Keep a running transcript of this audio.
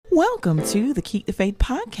Welcome to the Keep the Faith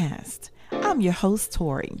podcast. I'm your host,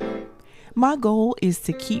 Tori. My goal is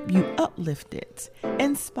to keep you uplifted,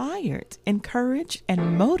 inspired, encouraged,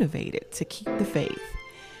 and motivated to keep the faith.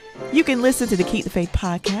 You can listen to the Keep the Faith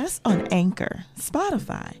podcast on Anchor,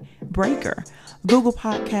 Spotify, Breaker, Google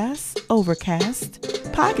Podcasts,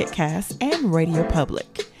 Overcast, Pocket Cast, and Radio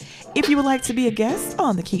Public. If you would like to be a guest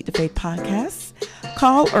on the Keep the Faith podcast,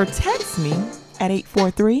 call or text me at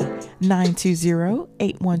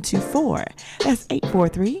 843-920-8124. That's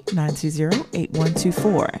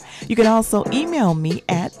 843-920-8124. You can also email me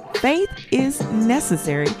at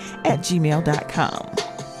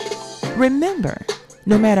faithisnecessary@gmail.com. Remember,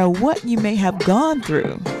 no matter what you may have gone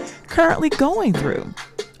through, currently going through,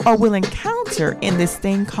 or will encounter in this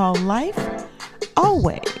thing called life,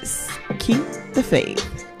 always keep the faith.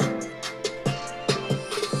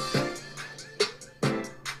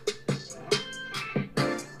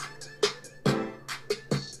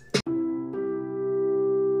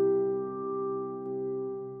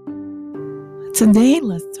 Today,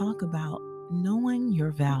 let's talk about knowing your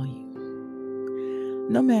value.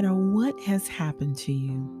 No matter what has happened to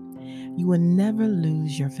you, you will never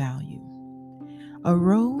lose your value. A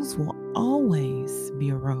rose will always be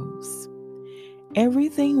a rose.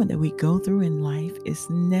 Everything that we go through in life is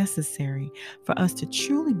necessary for us to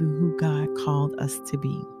truly be who God called us to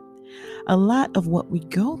be. A lot of what we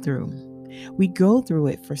go through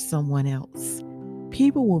it for someone else.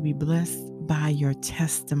 People will be blessed by your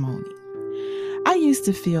testimony. I used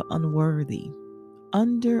to feel unworthy,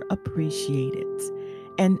 underappreciated,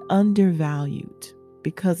 and undervalued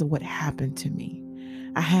because of what happened to me.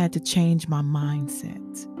 I had to change my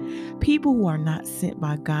mindset. People who are not sent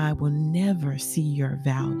by God will never see your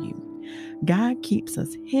value. God keeps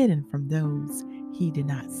us hidden from those He did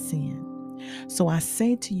not send. So I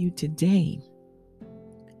say to you today,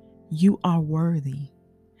 you are worthy.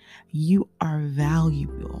 You are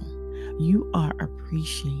valuable. You are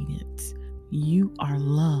appreciated. You are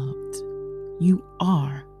loved. You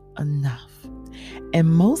are enough.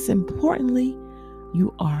 And most importantly,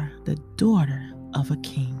 you are the daughter of a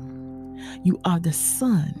king. You are the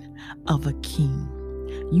son of a king.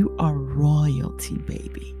 You are royalty,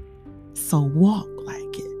 baby. So walk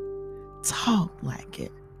like it, talk like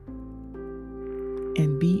it,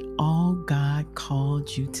 and be all God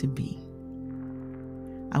called you to be.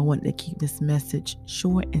 I wanted to keep this message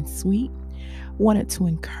short and sweet. Wanted to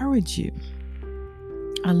encourage you.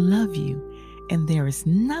 I love you, and there is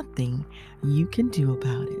nothing you can do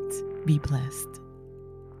about it. Be blessed.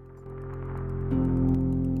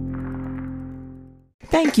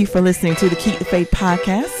 Thank you for listening to the Keep the Faith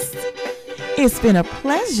podcast. It's been a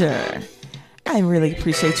pleasure. I really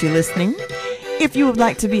appreciate you listening. If you would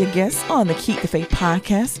like to be a guest on the Keep the Faith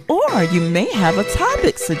podcast, or you may have a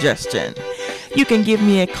topic suggestion, you can give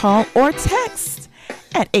me a call or text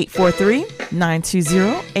at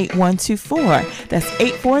 843-920-8124. That's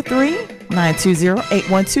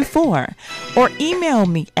 843-920-8124. Or email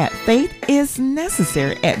me at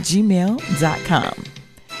faithisnecessary@gmail.com.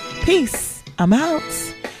 Peace. I'm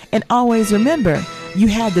out. And always remember, you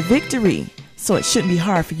had the victory, so it shouldn't be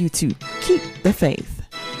hard for you to keep the faith.